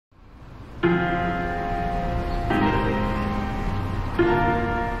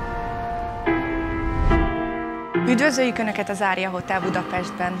Üdvözöljük Önöket az Aria Hotel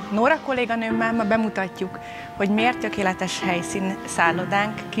Budapestben. Nóra kolléganőmmel ma bemutatjuk, hogy miért tökéletes helyszín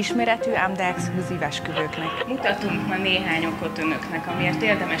szállodánk kisméretű, ámde exkluzív esküvőknek. Mutatunk ma néhány okot Önöknek, amiért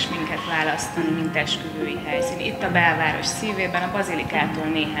érdemes minket választani, mint esküvői helyszín. Itt a belváros szívében, a bazilikától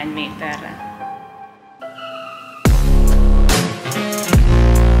néhány méterre.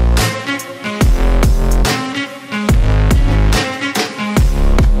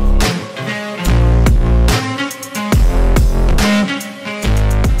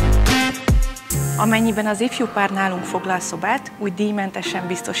 Amennyiben az ifjú pár nálunk foglal szobát, úgy díjmentesen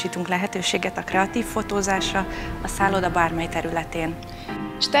biztosítunk lehetőséget a kreatív fotózásra a szálloda bármely területén.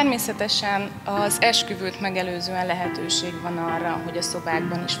 És természetesen az esküvőt megelőzően lehetőség van arra, hogy a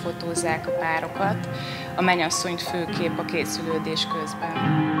szobákban is fotózzák a párokat, a mennyasszonyt főképp a készülődés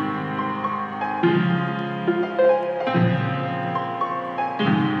közben.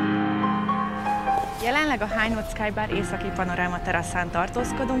 Jelenleg a High Note SkyBar északi panoráma teraszán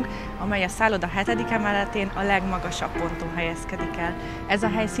tartózkodunk, amely a szálloda 7. emeletén a legmagasabb ponton helyezkedik el. Ez a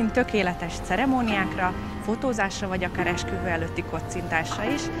helyszín tökéletes ceremóniákra, fotózásra vagy akár esküvő előtti kocintásra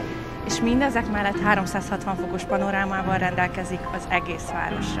is, és mindezek mellett 360 fokos panorámával rendelkezik az egész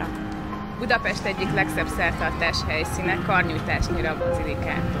városra. Budapest egyik legszebb szertartás helyszíne, karnyújtásnyira a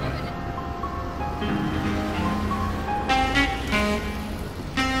bazilikától.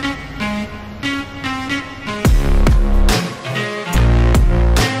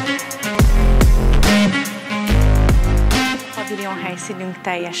 Helyszínünk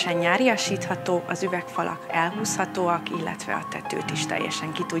teljesen nyáriasítható, az üvegfalak elhúzhatóak, illetve a tetőt is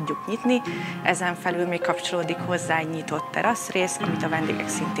teljesen ki tudjuk nyitni. Ezen felül még kapcsolódik hozzá egy nyitott teraszrész, amit a vendégek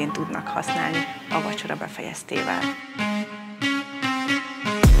szintén tudnak használni a vacsora befejeztével.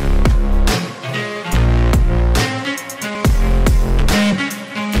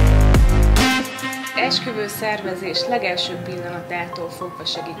 Esküvő szervezés legelső pillanatától fogva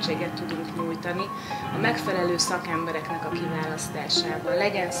segítséget tudunk nyújtani a megfelelő szakembereknek a kiválasztásában.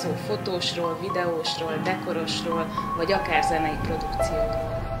 Legyen szó fotósról, videósról, dekorosról, vagy akár zenei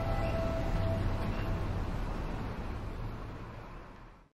produkcióról.